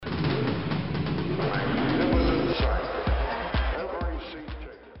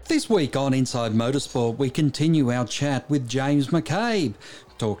This week on Inside Motorsport, we continue our chat with James McCabe.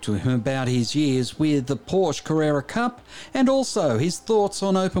 Talk to him about his years with the Porsche Carrera Cup and also his thoughts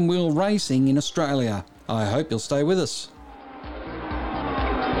on open wheel racing in Australia. I hope you'll stay with us.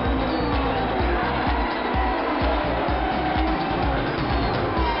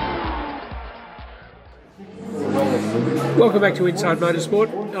 Welcome back to Inside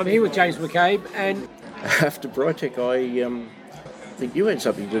Motorsport. I'm here with James McCabe, and after Brightech, I think you had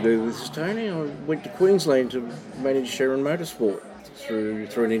something to do with this, Tony. I went to Queensland to manage Sherrin Motorsport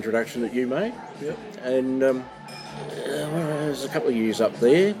through an introduction that you made. Yep. And well, it was a couple of years up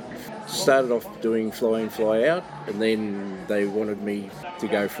there. Started off doing fly in, fly out, and then they wanted me to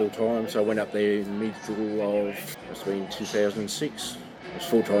go full time, so I went up there in middle of, must have been 2006. I was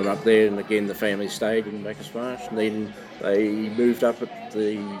full time up there, and again the family stayed in Bacchus Marsh, and then they moved up at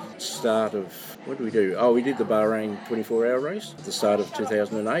the start of, what did we do? Oh, we did the Bahrain 24-hour race at the start of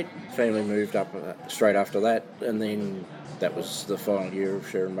 2008. Family moved up straight after that, and then that was the final year of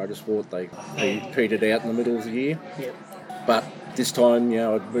Sherrin Motorsport. They petered out in the middle of the year. Yep. But this time,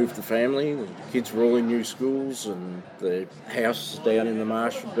 I'd moved the family, the kids were all in new schools, and the house down in the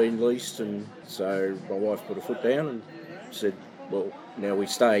marsh had been leased, and so my wife put her foot down and said, well, now we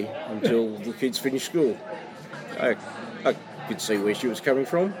stay until the kids finish school. I could see where she was coming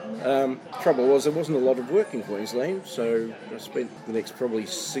from. Trouble was, there wasn't a lot of work in Queensland, so I spent the next probably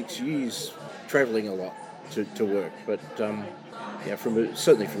 6 years travelling a lot to work. But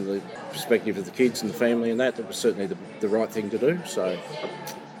certainly from the perspective of the kids and the family and that was certainly the right thing to do. So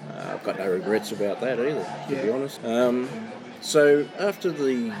I've got no regrets about that either, to be honest. So after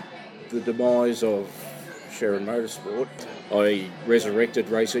the demise of Sherrin Motorsport, I resurrected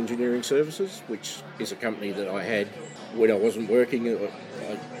Race Engineering Services, which is a company that I had when I wasn't working.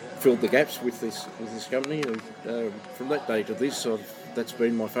 I filled the gaps with this company, and from that day to this, that's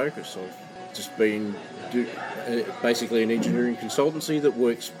been my focus. I've just been basically an engineering consultancy that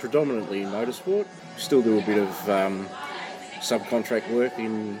works predominantly in motorsport. Still do a bit of subcontract work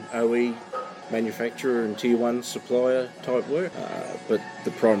in OE, manufacturer and tier 1 supplier type work, but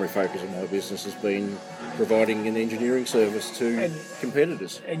the primary focus of my business has been providing an engineering service to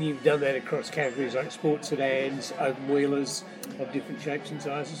competitors. And you've done that across categories like sports sedans, open wheelers of different shapes and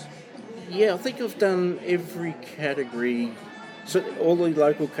sizes? Yeah, I think I've done every category, so all the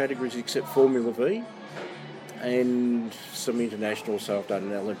local categories except Formula V and some international, so I've done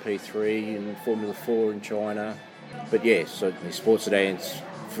an LMP3 and Formula 4 in China. But yeah, certainly sports sedans.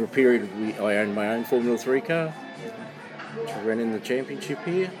 For a period, I owned my own Formula 3 car, which I ran in the championship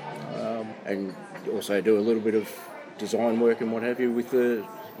here, and also do a little bit of design work and what have you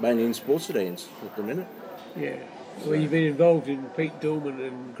mainly in sports sedans at the minute. Yeah. Well, you've been involved in Pete Dillman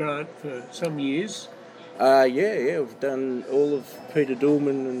and Grant for some years. Yeah, I've done all of Peter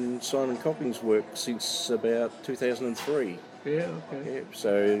Dillman and Simon Copping's work since about 2003. Yeah, okay. Yeah,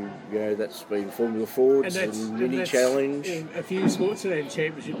 so, that's been Formula Fords and Mini Challenge. A few sports sedan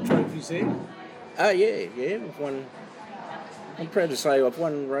championship trophies there. Yeah, we've won. I'm proud to say I've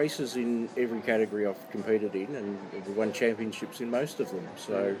won races in every category I've competed in, and we've won championships in most of them.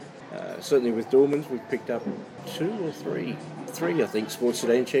 So certainly with Dormans, we've picked up 2 or 3, I think, sports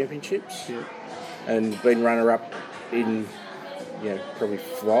sedan championships, and been runner-up in probably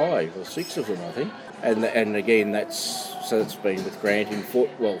 5 or 6 of them, I think. And again, that's been with Grant in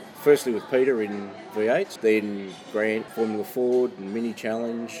firstly with Peter in V8s, then Grant, Formula Ford, and Mini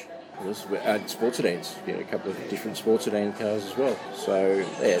Challenge. And sports sedans, a couple of different sports sedan cars as well. So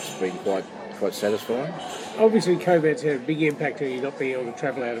it's been quite satisfying. Obviously, COVID's had a big impact on you not being able to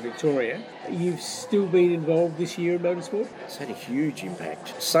travel out of Victoria. You've still been involved this year in motorsport? It's had a huge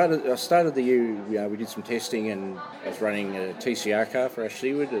impact. I started the year, we did some testing, and I was running a TCR car for Ash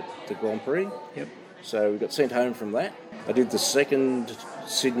Seward at the Grand Prix. Yep. So we got sent home from that. I did the second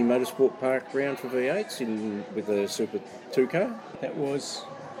Sydney Motorsport Park round for V8s with a Super 2 car. That was?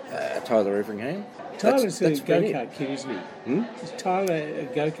 Tyler Everingham. Tyler's a go-kart kid, isn't he? Is Tyler a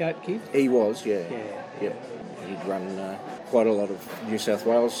go-kart kid? He was, yeah. Yep. He'd run quite a lot of New South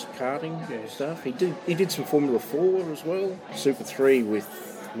Wales karting stuff. He did some Formula 4 as well. Super 3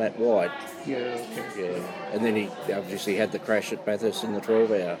 with Matt White. Yeah, okay. Yeah. And then he obviously had the crash at Bathurst in the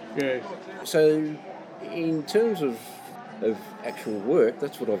 12-hour. Yeah. So in terms of actual work,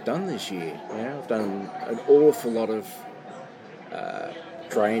 that's what I've done this year. I've done an awful lot of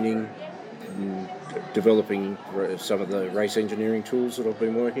training, and developing some of the race engineering tools that I've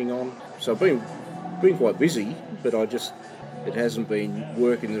been working on. So I've been quite busy, but it hasn't been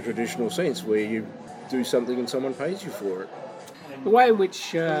work in the traditional sense where you do something and someone pays you for it. The way in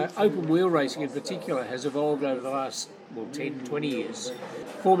which open wheel racing in particular has evolved over the last 10, 20 years.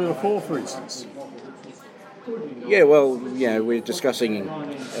 Formula 4, for instance. Yeah, well, we're discussing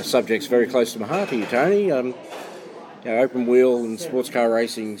subjects very close to my heart here, Tony. Open wheel and sports car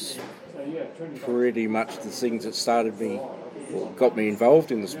racing's pretty much the things that got me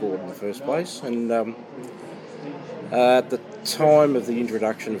involved in the sport in the first place. And at the time of the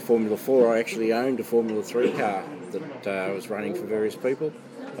introduction of Formula 4, I actually owned a Formula 3 car that I was running for various people.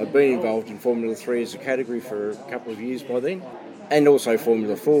 I'd been involved in Formula 3 as a category for a couple of years by then, and also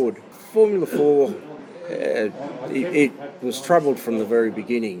Formula Ford. Formula 4, it was troubled from the very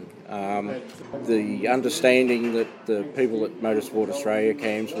beginning. The understanding that the people at Motorsport Australia,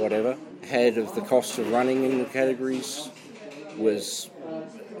 CAMS, whatever, had of the cost of running in the categories was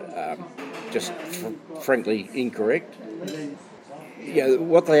just frankly incorrect.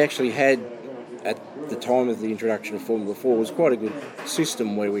 What they actually had at the time of the introduction of Formula 4 was quite a good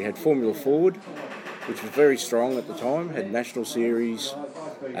system where we had Formula Ford, which was very strong at the time, had national series,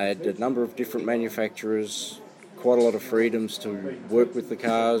 had a number of different manufacturers, quite a lot of freedoms to work with the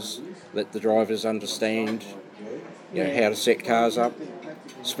cars, let the drivers understand how to set cars up,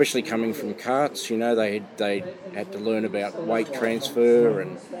 especially coming from karts. They had to learn about weight transfer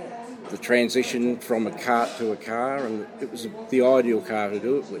and the transition from a kart to a car, and it was the ideal car to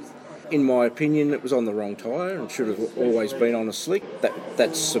do it with. In my opinion, it was on the wrong tyre and should have always been on a slick.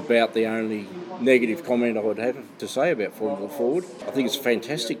 That's about the only negative comment I would have to say about Formula Ford. I think it's a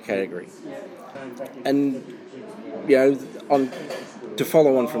fantastic category. And, to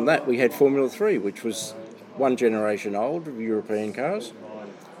follow on from that, we had Formula 3, which was one generation old of European cars,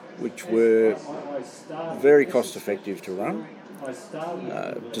 which were very cost effective to run,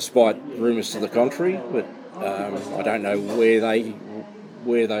 despite rumours to the contrary, but I don't know where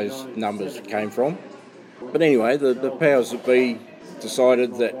those numbers came from. But anyway, the powers that be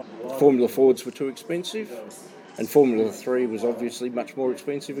decided that Formula Fords were too expensive, and Formula 3 was obviously much more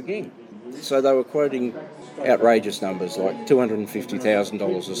expensive again. So they were quoting outrageous numbers like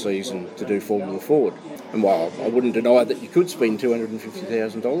 $250,000 a season to do Formula Ford. And while I wouldn't deny that you could spend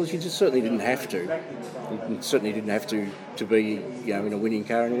 $250,000, you just certainly didn't have to. You certainly didn't have to be in a winning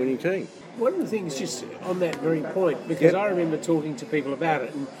car and a winning team. One of the things just on that very point, because I remember talking to people about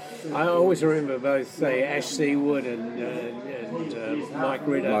it, and I always remember both, say, Ash Seawood and Mike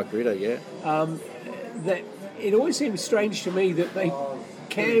Ritter. Mike Ritter, yeah. That it always seemed strange to me that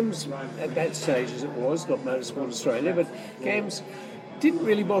CAMS, at that stage as it was, not Motorsport Australia, but CAMS didn't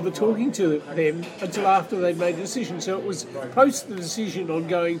really bother talking to them until after they'd made the decision. So it was post the decision on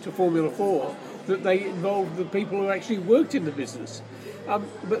going to Formula 4 that they involved the people who actually worked in the business.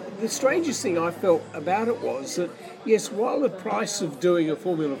 But the strangest thing I felt about it was that, yes, while the price of doing a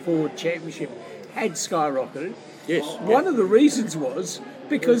Formula 4 championship had skyrocketed, one of the reasons was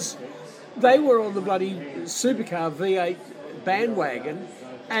because they were on the bloody supercar V8 bandwagon,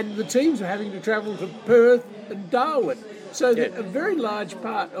 and the teams were having to travel to Perth and Darwin. So that a very large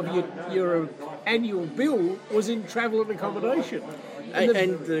part of your annual bill was in travel and accommodation.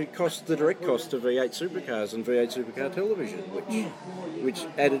 And the direct cost of V8 supercars and V8 supercar television, which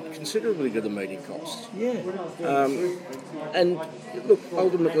added considerably to the meeting costs. And look,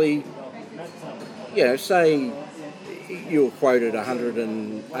 ultimately, say you were quoted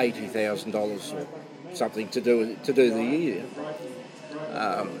 $180,000 or something to do the year.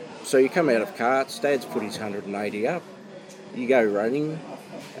 So you come out of karts, Dad's put his 180 up, you go running,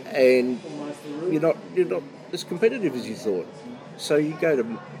 and you're not as competitive as you thought. So you go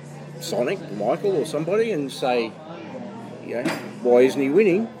to Sonic, Michael or somebody and say, why isn't he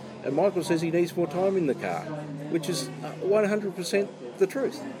winning? And Michael says he needs more time in the car, which is 100% the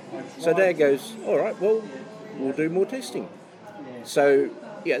truth. So Dad goes, all right, well, we'll do more testing. So,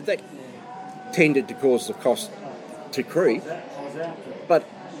 that tended to cause the cost to creep. But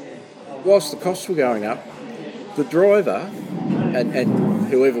whilst the costs were going up, the driver and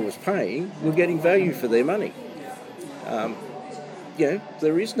whoever was paying were getting value for their money.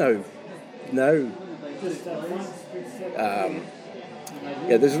 There is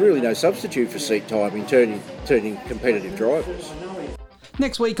there's really no substitute for seat time in turning competitive drivers.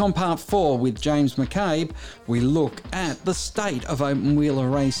 Next week on Part 4 with James McCabe, we look at the state of open-wheeler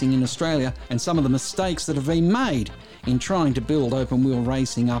racing in Australia and some of the mistakes that have been made in trying to build open-wheel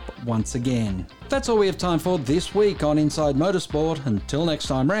racing up once again. That's all we have time for this week on Inside Motorsport. Until next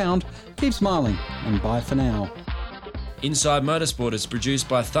time round, keep smiling and bye for now. Inside Motorsport is produced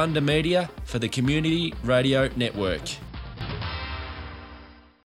by Thunder Media for the Community Radio Network.